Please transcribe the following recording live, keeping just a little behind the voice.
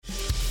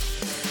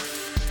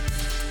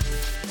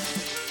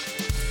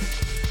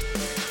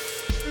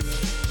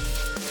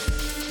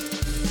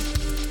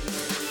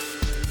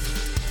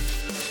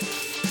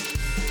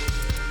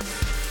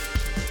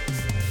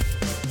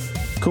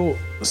Cool.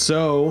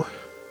 So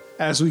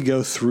as we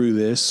go through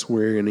this,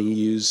 we're going to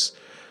use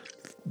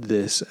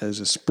this as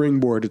a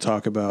springboard to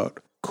talk about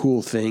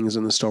cool things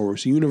in the Star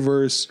Wars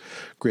universe,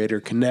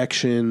 greater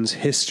connections,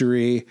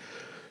 history.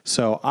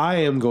 So I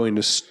am going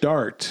to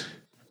start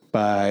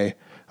by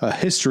a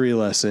history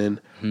lesson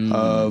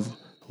of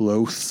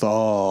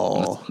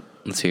Lothal.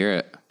 Let's hear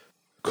it.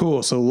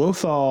 Cool. So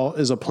Lothal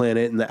is a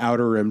planet in the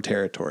Outer Rim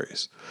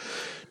territories.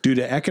 Due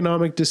to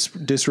economic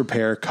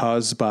disrepair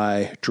caused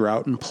by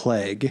drought and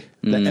plague,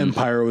 the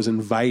Empire was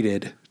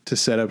invited to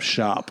set up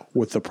shop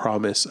with the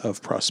promise of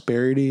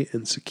prosperity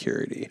and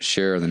security.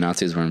 Sure, the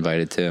Nazis were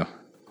invited too.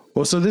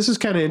 Well, so this is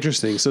kind of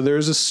interesting. So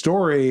there's a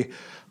story.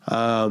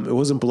 It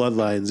wasn't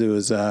Bloodlines. It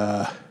was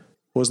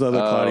what was the other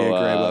Claudia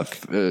Gray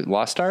book?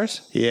 Lost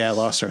Stars? Yeah,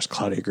 Lost Stars.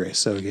 Claudia Gray,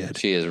 so good.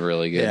 She is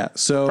really good. Yeah,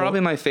 so probably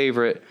my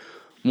favorite,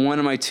 one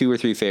of my 2 or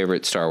 3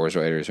 favorite Star Wars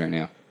writers right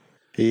now.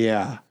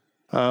 Yeah.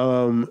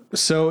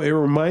 So it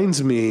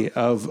reminds me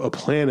of a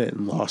planet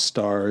in Lost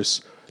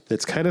Stars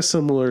that's kind of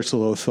similar to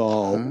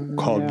Lothal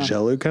called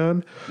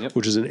Jellicoe,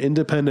 which is an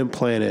independent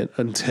planet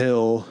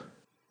until,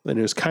 and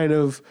there's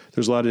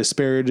a lot of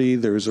disparity.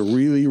 There's a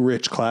really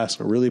rich class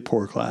and a really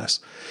poor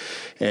class.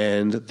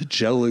 And the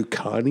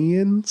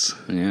Jelliconians,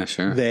 Yeah,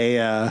 sure.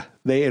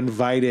 they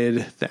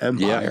invited the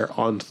Empire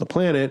onto the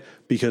planet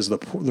because the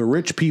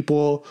rich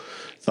people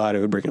thought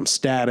it would bring them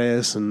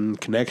status and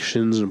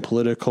connections and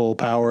political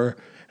power,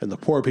 and the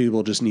poor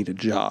people just needed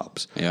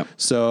jobs. Yep.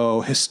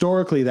 So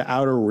historically, the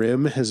Outer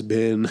Rim has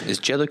been... Is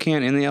Jellicoe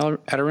in the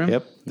Outer Rim?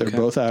 Yep. They're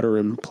both Outer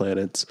Rim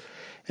planets.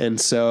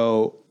 And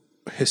so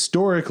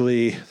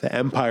historically, the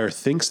Empire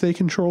thinks they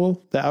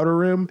control the Outer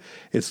Rim.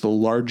 It's the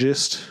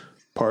largest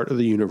part of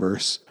the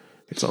universe.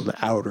 It's on the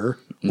outer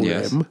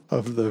rim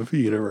of the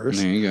universe.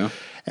 There you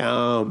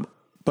go.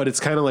 But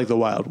it's kind of like the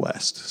Wild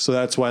West. So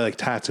that's why like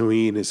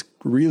Tatooine is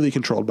really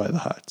controlled by the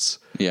Hutts.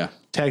 Yeah.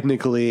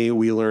 Technically,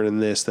 we learn in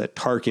this that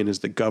Tarkin is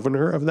the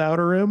governor of the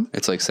Outer Rim.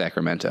 It's like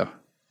Sacramento.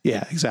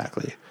 Yeah,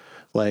 exactly.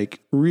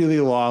 Like really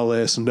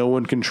lawless. No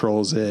one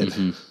controls it.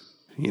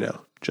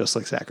 Just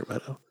like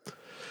Sacramento.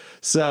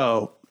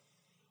 So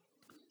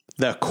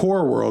the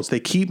core worlds, they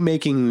keep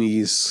making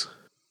these,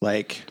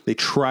 like they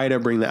try to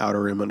bring the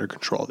Outer Rim under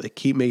control. They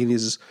keep making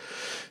these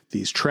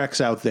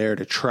treks out there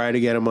to try to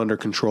get them under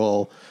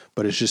control,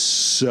 but it's just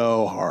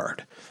so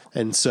hard.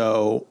 And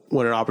so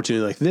when an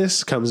opportunity like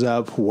this comes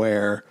up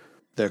where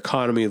the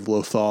economy of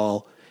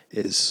Lothal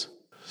is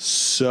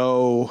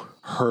so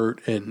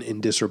hurt and in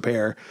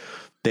disrepair,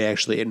 they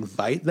actually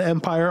invite the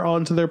Empire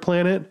onto their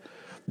planet,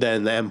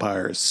 then the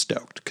Empire is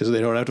stoked because they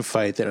don't have to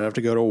fight. They don't have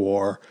to go to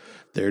war.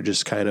 They're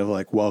just kind of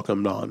like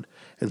welcomed on.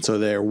 And so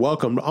they're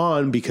welcomed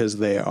on because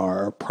they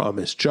are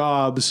promised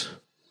jobs,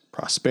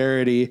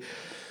 prosperity.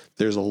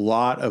 There's a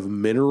lot of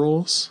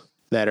minerals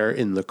that are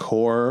in the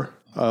core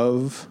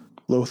of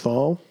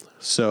Lothal.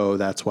 So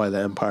that's why the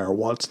Empire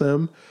wants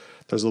them.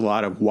 There's a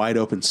lot of wide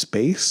open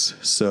space.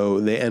 So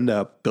they end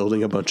up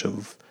building a bunch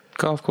of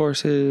Golf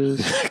courses.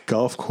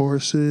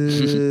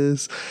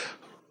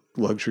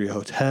 Luxury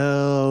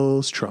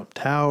hotels, Trump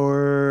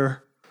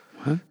Tower.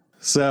 What?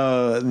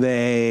 So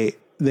they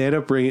end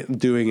up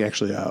doing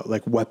actually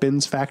like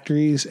weapons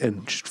factories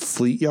and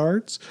fleet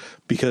yards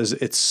because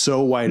it's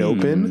so wide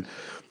open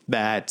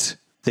that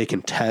they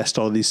can test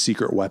all these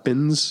secret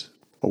weapons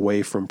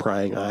away from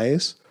prying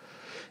eyes.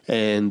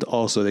 And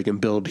also they can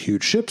build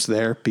huge ships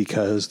there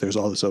because there's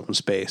all this open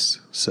space.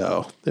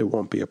 So it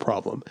won't be a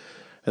problem.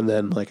 And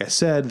then, like I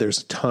said,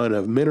 there's a ton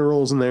of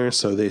minerals in there.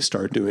 So they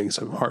start doing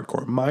some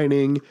hardcore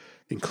mining,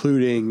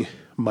 including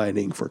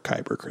mining for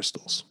kyber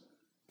crystals.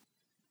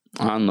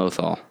 On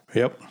Lothal.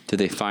 Yep. Did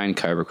they find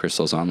kyber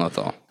crystals on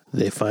Lothal?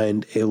 They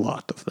find a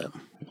lot of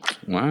them.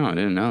 Wow, I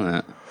didn't know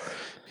that.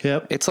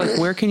 Yep. It's like,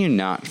 where can you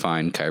not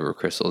find kyber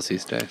crystals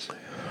these days?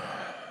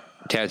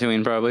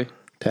 Tatooine, probably.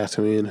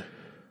 Tatooine,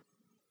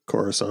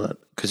 Coruscant,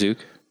 Kashyyyk.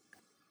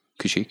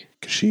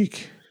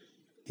 Kashyyyk,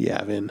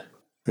 Yavin.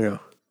 Yeah.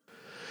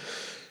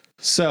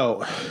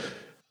 So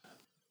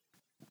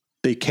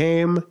they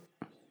came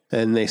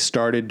and they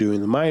started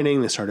doing the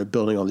mining. They started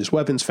building all these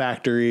weapons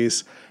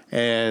factories,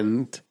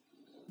 and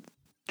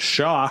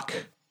shock,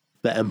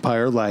 the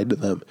Empire lied to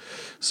them.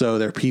 So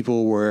their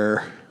people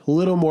were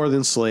little more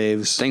than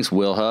slaves. Thanks,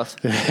 Will Huff.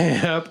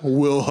 Yep,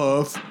 Will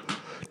Huff.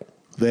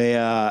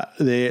 They're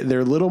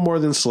little more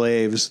than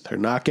slaves. They're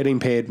not getting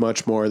paid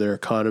much more. Their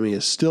economy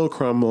is still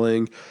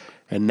crumbling,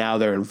 and now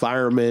their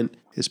environment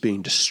is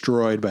being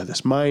destroyed by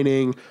this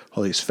mining.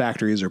 All these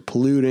factories are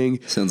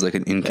polluting. Sounds like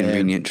an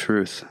inconvenient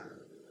truth.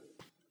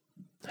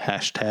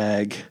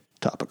 Hashtag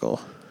topical.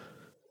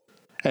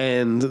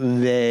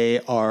 And they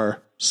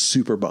are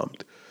super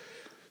bummed.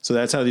 So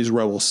that's how these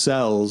rebel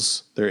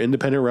cells, they're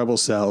independent rebel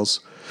cells,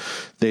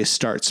 they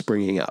start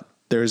springing up.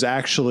 There's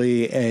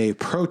actually a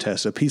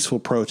protest, a peaceful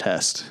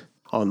protest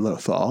on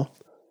Lothal.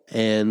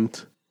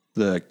 And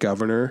the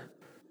governor,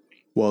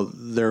 well,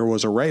 there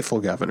was a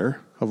rightful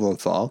governor of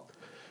Lothal.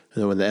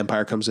 And then when the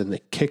Empire comes in,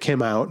 they kick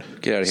him out,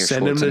 Get out of here,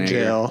 send him to Schwarzenegger.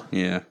 jail,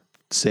 Yeah.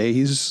 say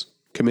he's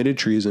committed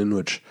treason,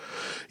 which,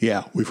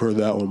 yeah, we've heard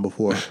that one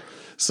before.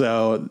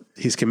 So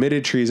he's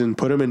committed treason,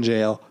 put him in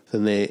jail.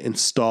 Then they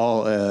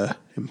install a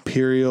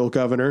imperial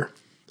governor.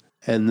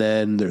 And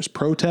then there's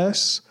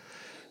protests.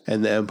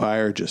 And the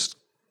Empire just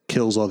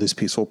kills all these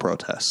peaceful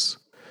protests.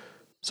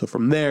 So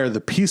from there, the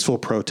peaceful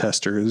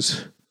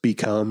protesters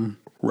become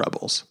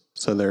rebels.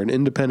 So they're an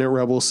independent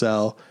rebel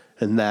cell.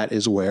 And that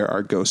is where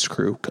our Ghost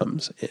Crew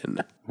comes in.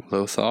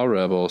 Lothal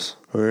rebels.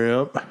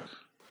 Yep.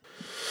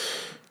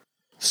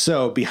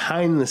 So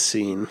behind the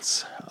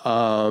scenes,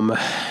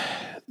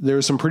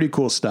 there's some pretty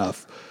cool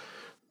stuff.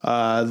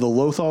 The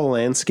Lothal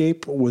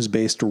landscape was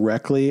based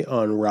directly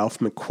on Ralph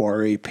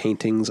McQuarrie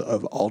paintings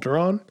of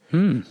Alderaan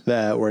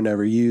that were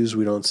never used.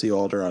 We don't see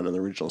Alderaan in the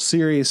original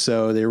series,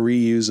 so they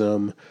reuse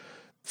them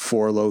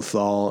for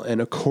Lothal.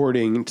 And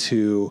according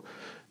to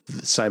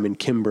Simon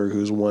Kimber,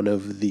 who's one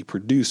of the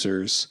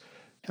producers,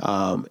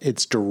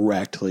 it's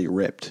directly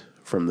ripped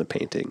from the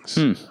paintings,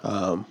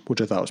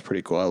 which I thought was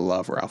pretty cool. I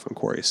love Ralph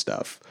McQuarrie's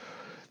stuff.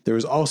 There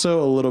was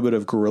also a little bit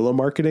of guerrilla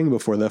marketing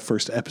before the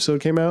first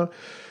episode came out.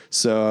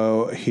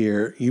 So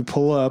here, you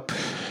pull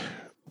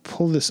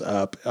this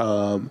up.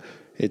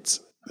 It's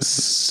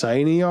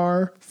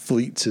Sienar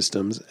Fleet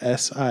Systems,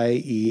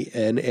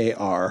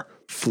 SIENAR,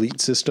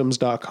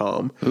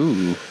 fleetsystems.com.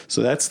 Ooh.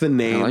 So that's the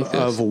name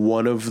of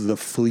one of the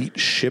fleet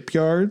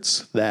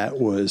shipyards that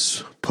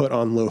was put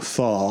on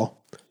Lothal.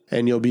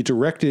 And you'll be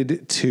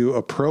directed to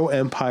a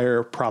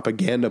pro-Empire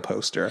propaganda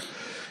poster.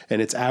 And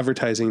it's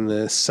advertising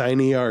the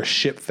Sienar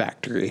ship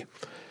factory.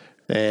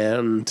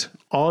 And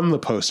on the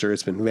poster,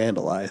 it's been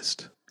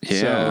vandalized.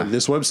 Yeah. So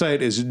this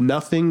website is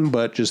nothing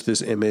but just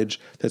this image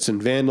that's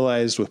been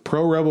vandalized with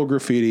pro-rebel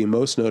graffiti,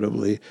 most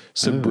notably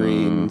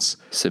Sabine's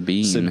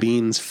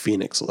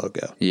Phoenix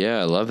logo. Yeah,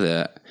 I love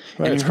that.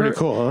 Right, and it's pretty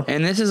cool, huh?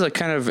 And this is a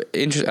kind of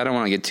interesting. I don't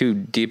want to get too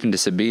deep into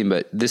Sabine,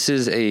 but this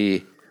is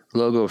a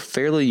logo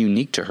fairly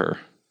unique to her.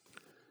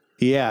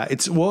 Yeah,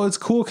 it's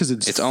cool because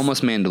it's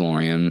almost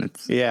Mandalorian.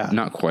 It's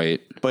not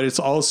quite, but it's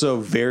also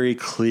very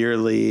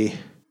clearly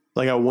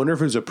like, I wonder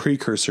if it was a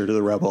precursor to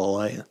the Rebel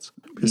Alliance,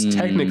 because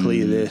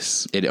technically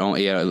this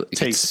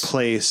takes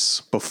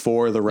place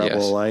before the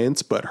Rebel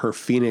Alliance, but her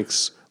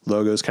Phoenix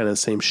logo is kind of the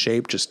same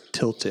shape, just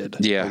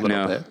tilted a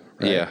little bit.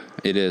 Right? Yeah,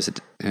 it is.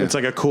 It's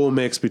like a cool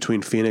mix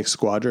between Phoenix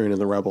Squadron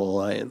and the Rebel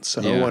Alliance.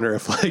 So I wonder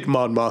if like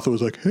Mon Mothma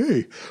was like,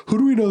 hey, who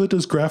do we know that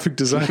does graphic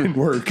design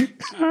work?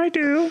 I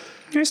do.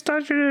 I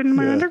studied it in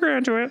my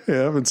undergraduate.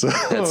 Yeah, and so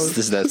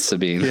that's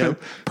Sabine. Yeah,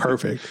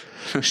 perfect.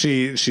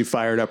 She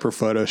fired up her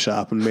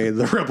Photoshop and made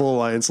the Rebel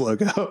Alliance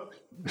logo.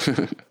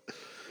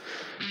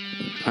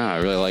 I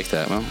really like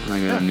that. Well, I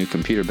got a new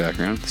computer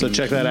background. So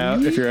check that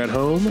out if you're at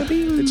home.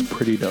 It's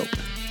pretty dope.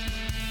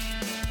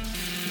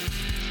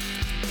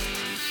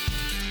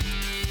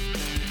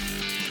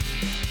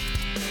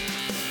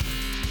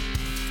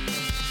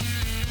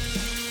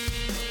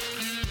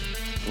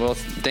 Well,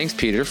 thanks,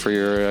 Peter, for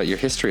your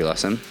history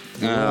lesson.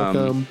 You're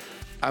welcome.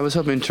 I was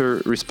hoping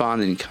to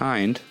respond in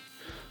kind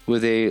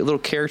with a little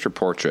character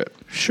portrait.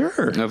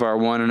 Sure. Of our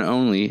one and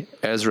only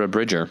Ezra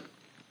Bridger.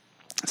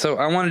 So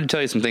I wanted to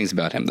tell you some things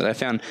about him that I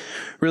found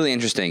really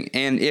interesting.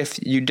 And if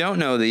you don't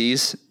know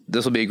these,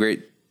 this will be a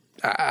great...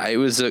 it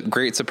was a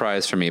great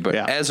surprise for me. But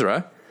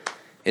Ezra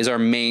is our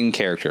main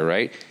character,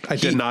 right? I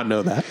did not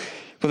know that.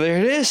 Well, there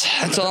it is.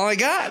 That's all I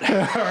got.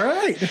 All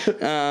right.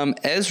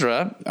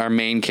 Ezra, our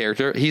main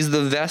character, he's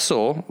the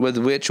vessel with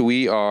which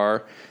we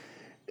are,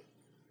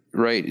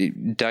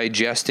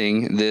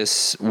 digesting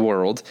this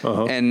world.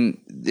 Uh-huh. And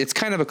it's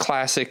kind of a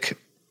classic,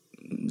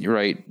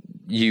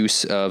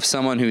 use of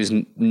someone who's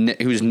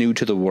new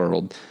to the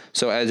world.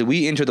 So as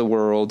we enter the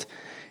world,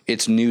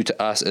 it's new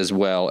to us as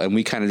well, and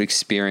we kind of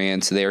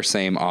experience their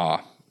same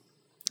awe.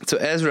 So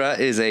Ezra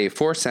is a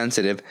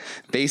Force-sensitive,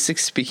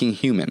 basic-speaking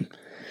human.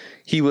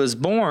 He was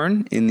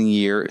born in the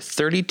year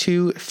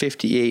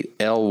 3258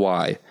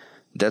 LY.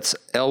 That's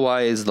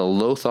LY is the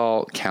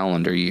Lothal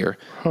calendar year.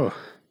 Huh.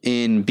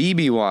 In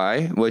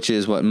BBY, which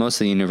is what most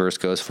of the universe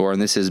goes for,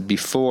 and this is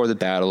before the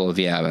Battle of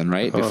Yavin,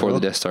 right? Before the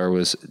Death Star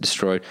was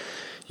destroyed.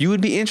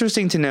 It's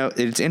interesting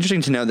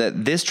to know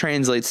that this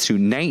translates to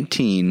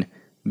 19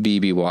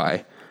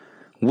 BBY,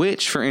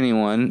 which for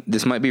anyone,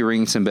 this might be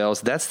ringing some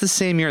bells. That's the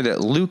same year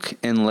that Luke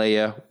and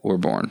Leia were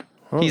born.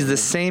 He's the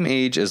same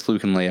age as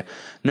Luke and Leia.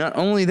 Not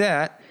only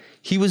that,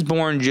 he was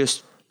born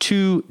just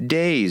 2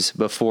 days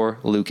before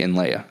Luke and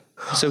Leia.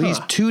 So he's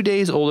 2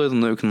 days older than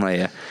Luke and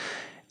Leia.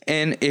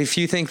 And if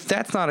you think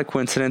that's not a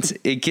coincidence,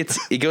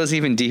 it goes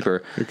even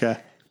deeper. Okay.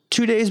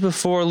 2 days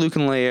before Luke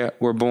and Leia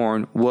were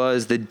born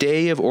was the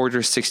day of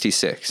Order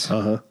 66.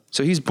 Uh-huh.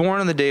 So he's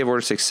born on the day of Order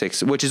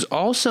 66, which is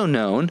also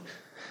known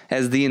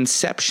as the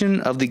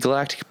inception of the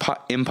Galactic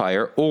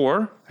Empire,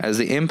 or as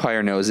the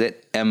Empire knows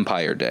it,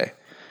 Empire Day.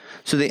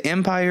 So the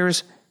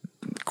Empire's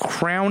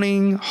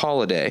crowning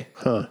holiday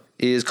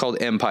is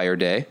called Empire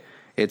Day.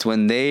 It's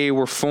when they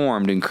were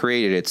formed and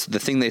created. It's the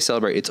thing they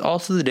celebrate. It's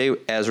also the day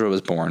Ezra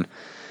was born.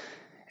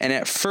 And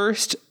at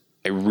first,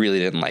 I really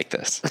didn't like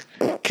this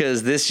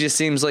because this just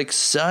seems like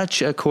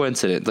such a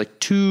coincidence, like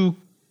too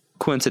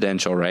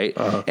coincidental, right?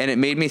 Uh-huh. And it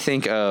made me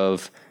think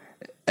of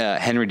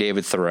Henry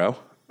David Thoreau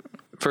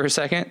for a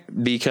second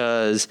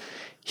because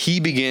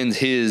he begins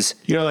his.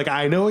 Like,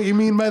 I know what you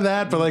mean by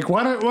that, but like,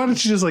 why don't you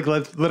just like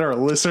let our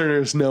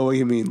listeners know what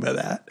you mean by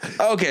that?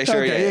 Okay,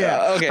 sure. Okay,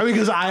 yeah. Okay. I mean,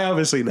 because I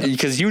obviously know.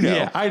 Because you know.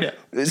 Yeah, I know.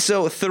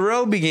 So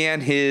Thoreau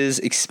began his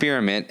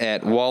experiment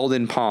at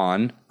Walden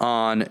Pond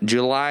on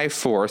July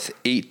 4th,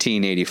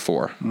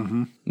 1884.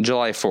 Mm-hmm.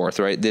 July 4th,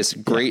 right? This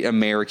great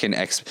American,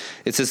 it's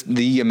just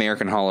the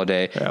American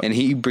holiday. Yep. And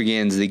he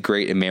begins the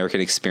great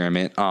American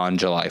experiment on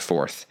July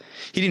 4th.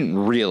 He didn't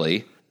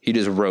really, he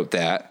just wrote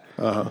that.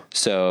 Uh-huh.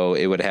 So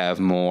it would have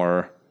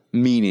more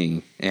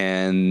meaning,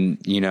 and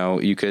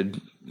you could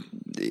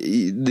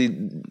the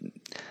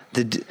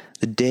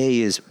day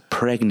is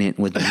pregnant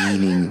with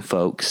meaning,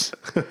 folks.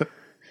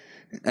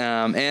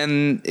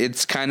 And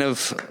it's kind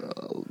of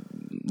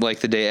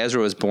like the day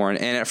Ezra was born.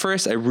 And at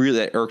first,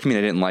 that irked me, and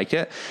I didn't like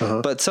it.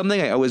 Uh-huh. But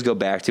something I always go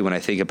back to when I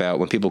think about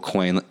when people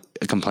complain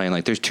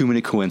like there's too many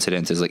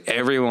coincidences, like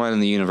everyone in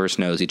the universe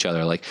knows each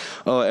other, like,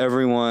 oh,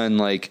 everyone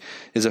like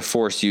is a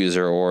Force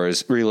user or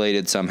is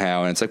related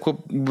somehow, and it's like,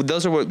 well,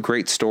 those are what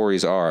great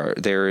stories are.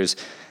 There's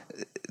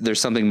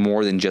something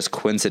more than just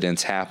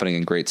coincidence happening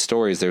in great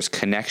stories. There's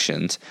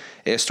connections.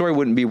 A story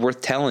wouldn't be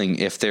worth telling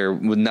if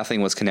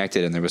nothing was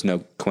connected and there was no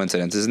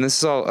coincidences, and this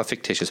is all a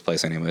fictitious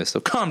place anyway, so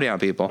calm down,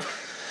 people.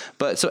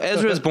 But so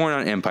Ezra is born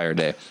on Empire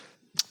Day.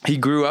 He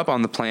grew up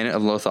on the planet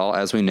of Lothal,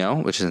 as we know,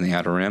 which is in the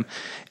Outer Rim,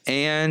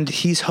 and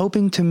he's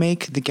hoping to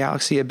make the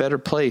galaxy a better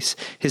place.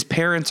 His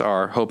parents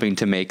are hoping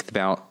to make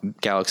the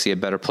galaxy a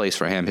better place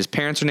for him. His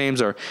parents'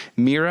 names are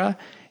Mira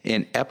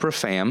and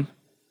Ephraim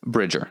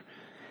Bridger,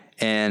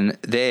 and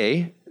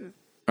they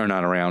are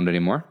not around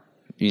anymore.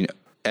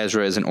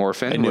 Ezra is an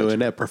orphan. I knew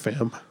an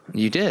Ephraim.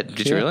 You did?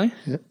 Did you really?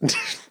 Yeah.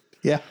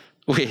 Yeah.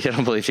 Wait, I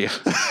don't believe you.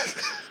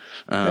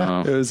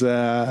 Yeah, it was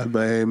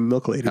my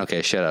milk lady.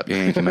 Okay, shut up. You're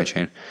yanking my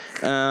chain.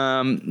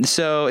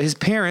 So his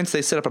parents,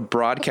 they set up a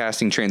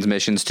broadcasting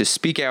transmissions to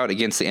speak out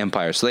against the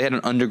Empire. So they had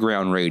an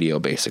underground radio,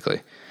 basically.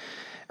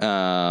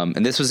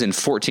 And this was in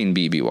 14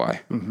 BBY.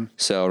 Mm-hmm.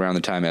 So around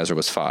the time Ezra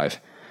was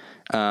 5.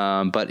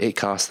 But it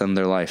cost them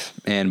their life.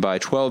 And by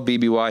 12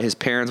 BBY, his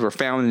parents were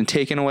found and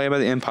taken away by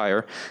the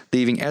Empire,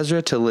 leaving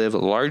Ezra to live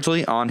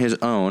largely on his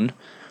own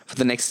for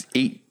the next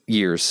 8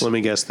 years. Let me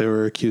guess, they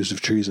were accused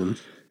of treason.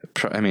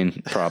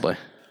 Probably.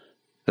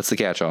 That's the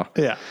catch-all.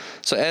 Yeah.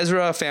 So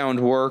Ezra found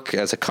work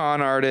as a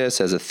con artist,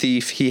 as a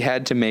thief. He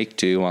had to make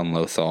do on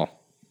Lothal.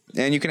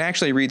 And you can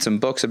actually read some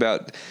books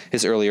about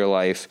his earlier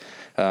life.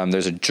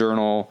 There's a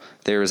journal.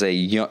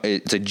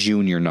 It's a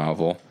junior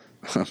novel,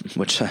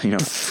 which,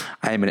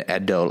 I'm an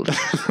adult.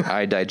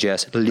 I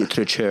digest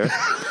literature,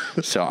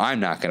 so I'm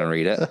not going to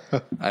read it.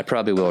 I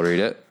probably will read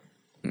it.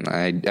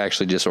 I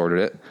actually just ordered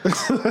it,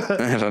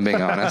 if I'm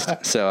being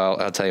honest. So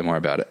I'll tell you more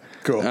about it.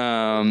 Cool.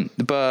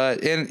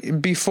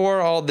 But before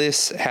all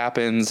this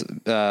happens,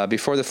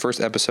 before the first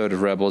episode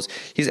of Rebels,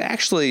 he's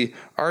actually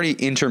already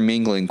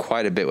intermingling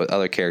quite a bit with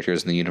other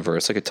characters in the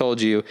universe. Like I told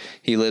you,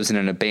 he lives in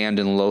an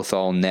abandoned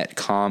Lothal net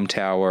comm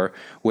tower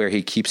where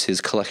he keeps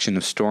his collection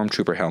of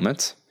stormtrooper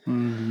helmets.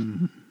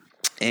 Mm-hmm.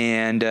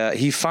 And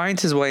he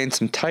finds his way in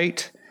some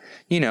tight,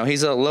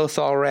 he's a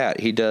Lothal rat.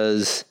 He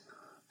does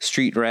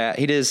street rat.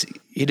 He does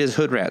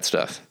hood rat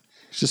stuff.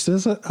 Just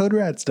does hood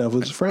rat stuff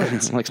with his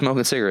friends. Like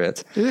smoking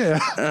cigarettes. Yeah.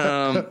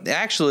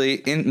 Actually,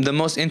 the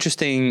most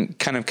interesting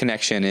kind of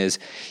connection is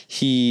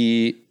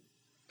he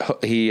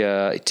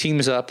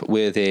teams up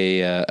with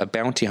a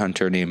bounty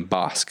hunter named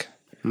Bosk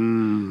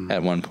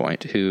at one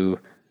point, who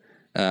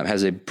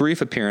has a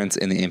brief appearance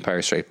in The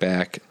Empire Strikes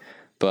Back,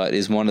 but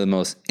is one of the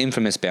most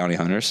infamous bounty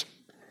hunters.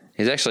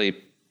 He's actually,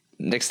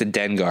 next to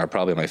Dengar,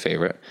 probably my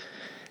favorite.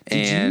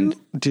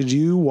 Did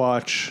you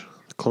watch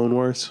Clone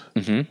Wars?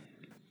 Mm-hmm.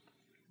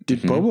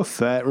 Did Boba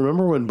Fett,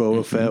 remember when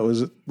Boba Fett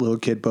was little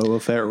kid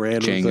Boba Fett ran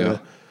Jango.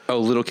 with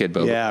little kid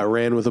Boba. Yeah,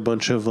 ran with a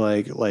bunch of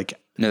like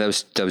No, that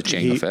was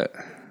Jango Fett.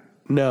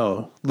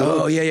 No.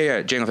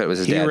 Yeah. Jango Fett was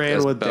his dad. He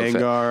ran with Boba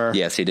Dengar. Fett.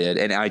 Yes, he did.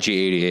 And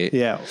IG-88.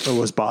 Yeah.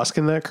 Was Bosk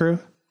in that crew?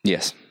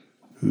 Yes.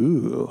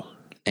 Ooh.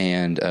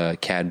 And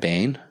Cad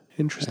Bane.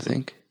 Interesting. I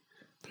think.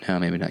 No,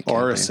 maybe not Cad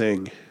Aura Bane.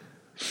 Singh.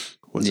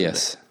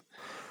 Yes.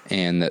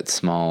 And that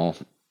small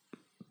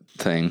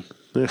thing.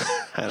 I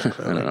don't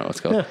know what it's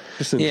called.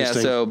 Yeah,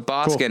 so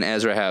Bosk and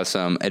Ezra have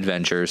some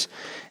adventures.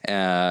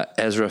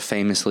 Ezra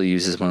famously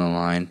uses one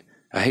line,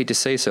 "I hate to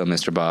say so,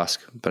 Mr. Bosk,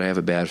 but I have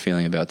a bad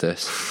feeling about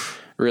this."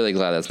 Really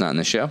glad that's not in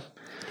the show.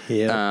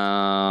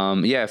 Yeah.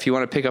 If you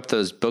want to pick up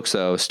those books,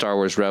 though, Star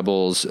Wars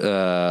Rebels,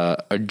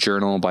 a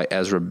journal by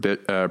Ezra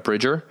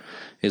Bridger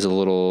is a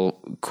little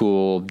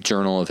cool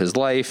journal of his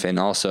life, and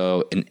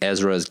also an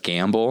Ezra's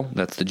Gamble.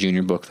 That's the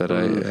junior book that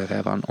I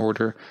have on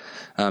order.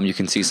 You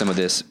can see some of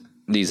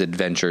these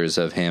adventures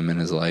of him and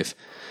his life.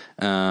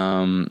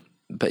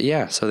 But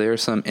yeah, so there are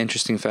some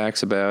interesting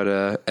facts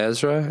about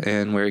Ezra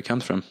and where he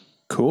comes from.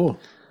 Cool.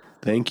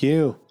 Thank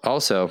you.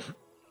 Also,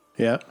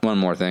 yeah, one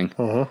more thing.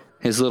 Uh-huh.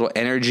 His little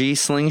energy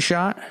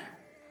slingshot.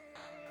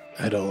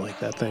 I don't like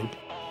that thing.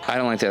 I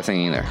don't like that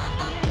thing either.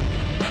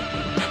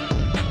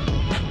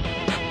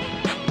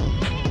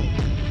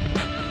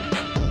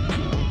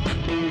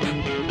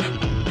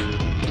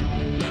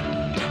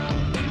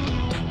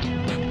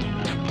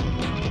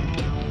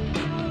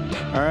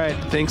 All right.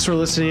 Thanks for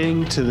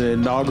listening to the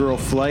inaugural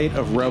flight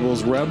of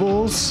Rebels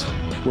Rebels.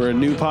 We're a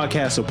new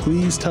podcast, so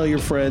please tell your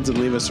friends and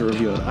leave us a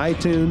review on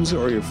iTunes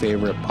or your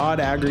favorite pod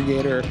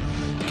aggregator.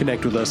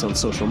 Connect with us on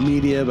social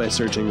media by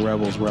searching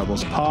Rebels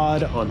Rebels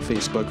Pod on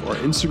Facebook or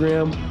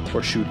Instagram,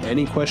 or shoot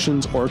any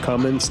questions or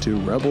comments to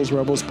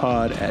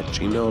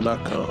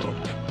rebelsrebelspod@gmail.com.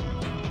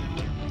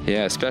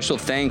 Yeah, special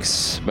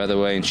thanks, by the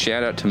way, and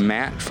shout out to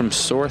Matt from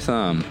Sore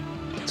Thumb.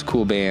 It's a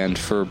cool band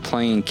for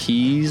playing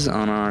keys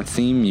on our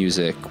theme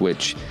music,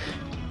 which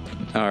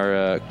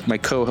our my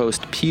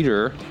co-host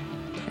Peter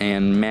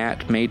and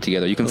Matt made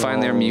together. You can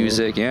find their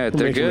music. Yeah,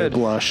 they're good.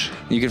 Blush.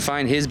 You can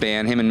find his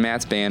band, him and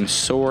Matt's band,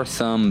 Sore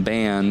Thumb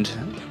Band,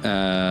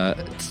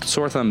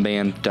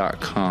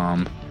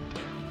 sorethumband.com.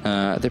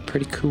 They're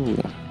pretty cool.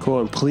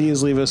 Cool, and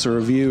please leave us a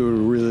review. It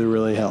would really,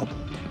 really help.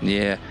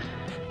 Yeah.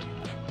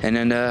 And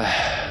then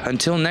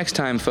until next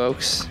time,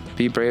 folks,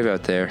 be brave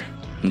out there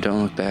and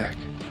don't look back.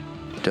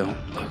 Don't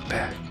look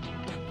back.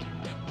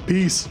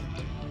 Peace.